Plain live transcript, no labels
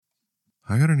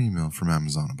I got an email from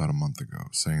Amazon about a month ago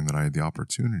saying that I had the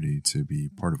opportunity to be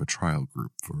part of a trial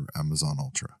group for Amazon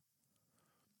Ultra.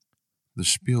 The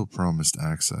spiel promised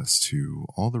access to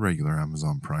all the regular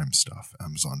Amazon Prime stuff,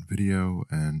 Amazon Video,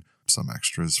 and some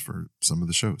extras for some of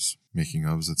the shows, making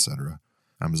ofs, etc.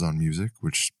 Amazon Music,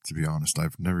 which, to be honest,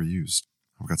 I've never used.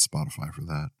 I've got Spotify for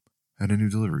that. And a new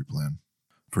delivery plan.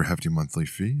 For a hefty monthly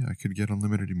fee, I could get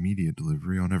unlimited immediate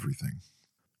delivery on everything.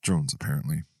 Drones,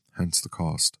 apparently, hence the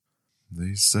cost.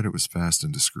 They said it was fast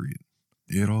and discreet.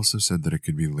 It also said that it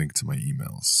could be linked to my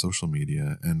emails, social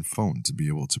media, and phone to be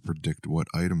able to predict what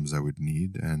items I would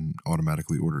need and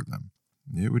automatically order them.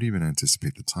 It would even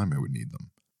anticipate the time I would need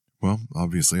them. Well,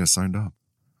 obviously I signed up.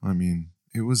 I mean,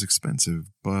 it was expensive,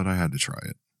 but I had to try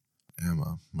it.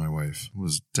 Emma, my wife,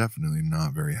 was definitely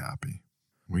not very happy.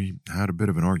 We had a bit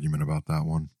of an argument about that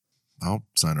one. I'll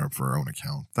sign her up for her own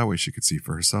account, that way she could see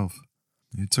for herself.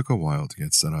 It took a while to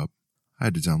get set up. I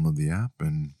had to download the app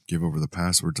and give over the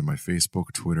password to my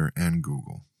Facebook, Twitter, and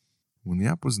Google. When the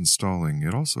app was installing,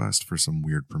 it also asked for some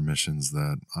weird permissions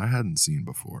that I hadn't seen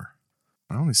before.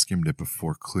 I only skimmed it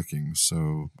before clicking,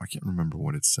 so I can't remember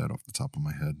what it said off the top of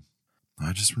my head.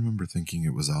 I just remember thinking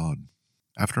it was odd.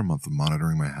 After a month of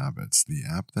monitoring my habits, the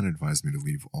app then advised me to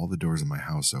leave all the doors in my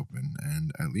house open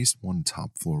and at least one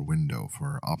top floor window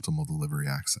for optimal delivery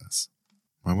access.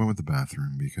 I went with the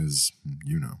bathroom because,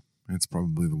 it's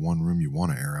probably the one room you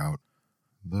want to air out.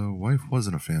 The wife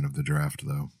wasn't a fan of the draft,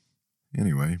 though.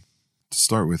 Anyway, to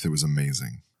start with, it was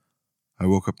amazing. I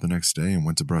woke up the next day and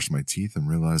went to brush my teeth and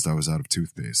realized I was out of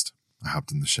toothpaste. I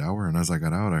hopped in the shower, and as I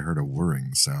got out, I heard a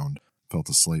whirring sound, felt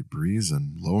a slight breeze,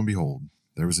 and lo and behold,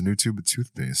 there was a new tube of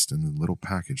toothpaste in the little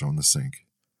package on the sink.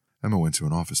 Emma went to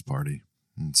an office party,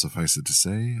 and suffice it to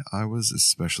say, I was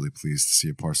especially pleased to see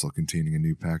a parcel containing a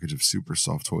new package of super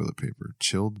soft toilet paper,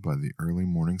 chilled by the early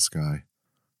morning sky.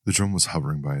 The drone was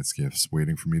hovering by its gifts,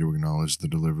 waiting for me to acknowledge the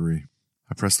delivery.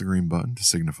 I pressed the green button to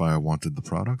signify I wanted the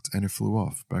product, and it flew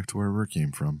off, back to wherever it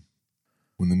came from.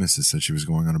 When the missus said she was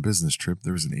going on a business trip,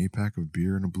 there was an 8-pack of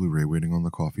beer and a Blu-ray waiting on the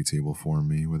coffee table for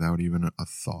me without even a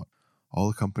thought, all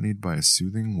accompanied by a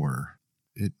soothing whir.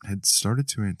 It had started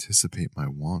to anticipate my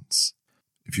wants.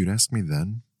 If you'd asked me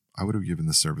then, I would have given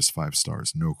the service 5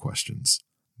 stars, no questions.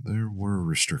 There were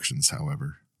restrictions,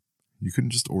 however. You couldn't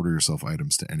just order yourself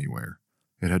items to anywhere.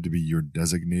 It had to be your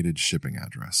designated shipping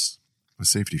address. A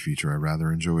safety feature I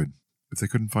rather enjoyed. If they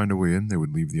couldn't find a way in, they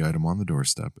would leave the item on the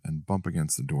doorstep and bump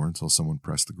against the door until someone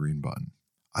pressed the green button.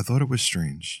 I thought it was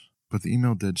strange, but the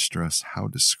email did stress how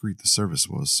discreet the service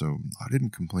was, so I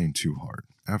didn't complain too hard.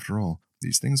 After all,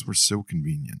 these things were so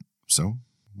convenient. So,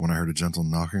 when I heard a gentle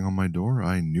knocking on my door,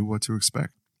 I knew what to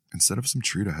expect. Instead of some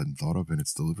treat I hadn't thought of in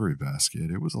its delivery basket,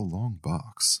 it was a long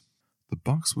box. The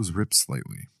box was ripped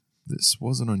slightly. This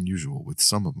wasn't unusual with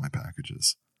some of my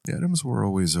packages. The items were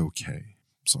always okay,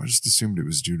 so I just assumed it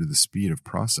was due to the speed of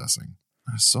processing.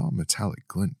 I saw a metallic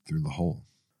glint through the hole.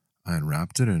 I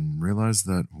unwrapped it and realized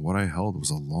that what I held was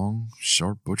a long,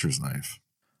 sharp butcher's knife.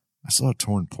 I saw a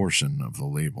torn portion of the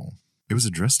label. It was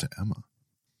addressed to Emma.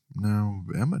 Now,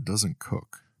 Emma doesn't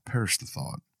cook. Perish the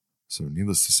thought. So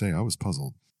needless to say, I was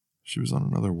puzzled. She was on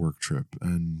another work trip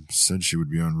and said she would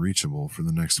be unreachable for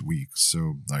the next week,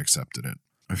 so I accepted it.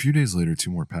 A few days later, 2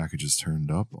 more packages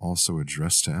turned up, also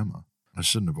addressed to Emma. I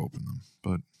shouldn't have opened them,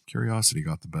 but curiosity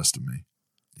got the best of me.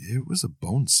 It was a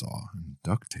bone saw and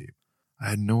duct tape.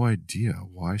 I had no idea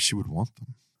why she would want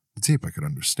them. The tape I could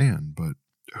understand, but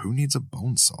who needs a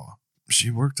bone saw?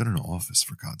 She worked in an office,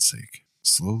 for God's sake.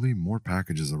 Slowly, more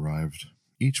packages arrived,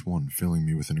 each one filling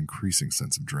me with an increasing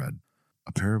sense of dread.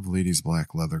 A pair of ladies'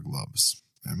 black leather gloves.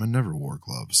 Emma never wore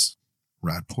gloves.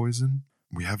 Rat poison?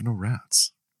 We have no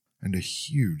rats. And a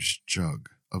huge jug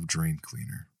of drain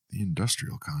cleaner, the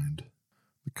industrial kind.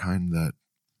 The kind that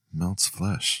melts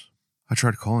flesh. I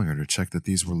tried calling her to check that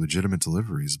these were legitimate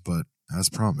deliveries, but, as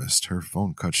promised, her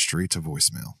phone cut straight to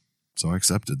voicemail. So I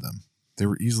accepted them. They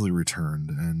were easily returned,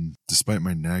 and despite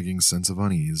my nagging sense of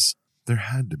unease, there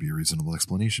had to be a reasonable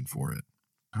explanation for it.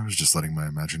 I was just letting my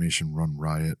imagination run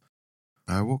riot.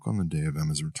 I awoke on the day of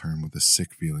Emma's return with a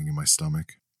sick feeling in my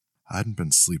stomach. I hadn't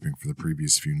been sleeping for the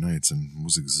previous few nights and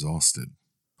was exhausted.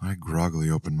 I groggily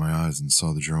opened my eyes and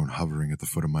saw the drone hovering at the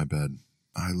foot of my bed.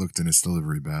 I looked in its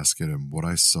delivery basket, and what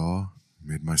I saw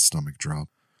made my stomach drop.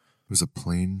 It was a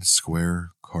plain,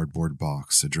 square, cardboard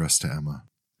box addressed to Emma.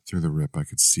 Through the rip, I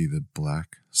could see the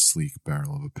black, sleek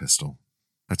barrel of a pistol.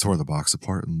 I tore the box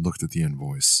apart and looked at the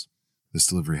invoice. This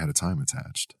delivery had a time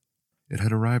attached. It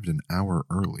had arrived an hour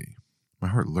early. My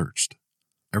heart lurched.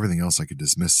 Everything else I could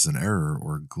dismiss as an error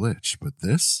or a glitch, but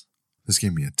this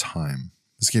gave me a time.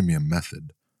 This gave me a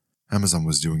method. Amazon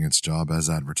was doing its job as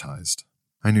advertised.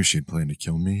 I knew she had planned to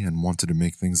kill me and wanted to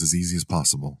make things as easy as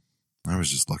possible. I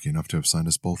was just lucky enough to have signed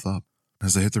us both up.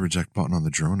 As I hit the reject button on the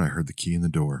drone, I heard the key in the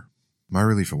door. My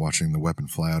relief at watching the weapon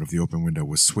fly out of the open window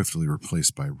was swiftly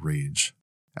replaced by rage.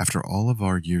 After all of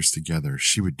our years together,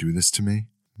 she would do this to me?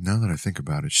 Now that I think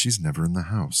about it, she's never in the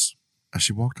house. As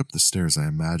she walked up the stairs, I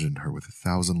imagined her with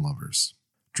 1,000 lovers,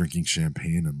 drinking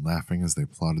champagne and laughing as they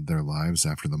plotted their lives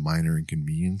after the minor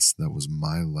inconvenience that was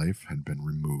my life had been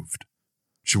removed.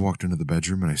 She walked into the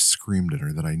bedroom and I screamed at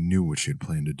her that I knew what she had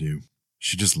planned to do.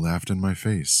 She just laughed in my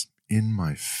face. In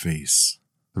my face.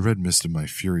 The red mist of my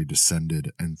fury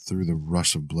descended, and through the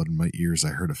rush of blood in my ears I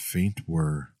heard a faint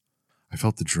whir. I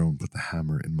felt the drone put the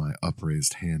hammer in my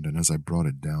upraised hand, and as I brought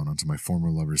it down onto my former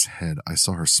lover's head, I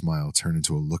saw her smile turn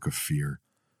into a look of fear.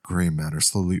 Gray matter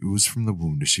slowly oozed from the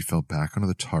wound as she fell back onto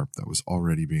the tarp that was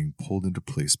already being pulled into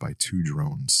place by 2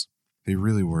 drones. They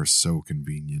really were so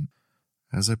convenient.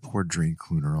 As I poured drain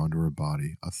cleaner onto her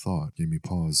body, a thought gave me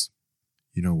pause.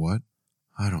 You know what?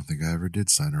 I don't think I ever did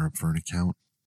sign her up for an account.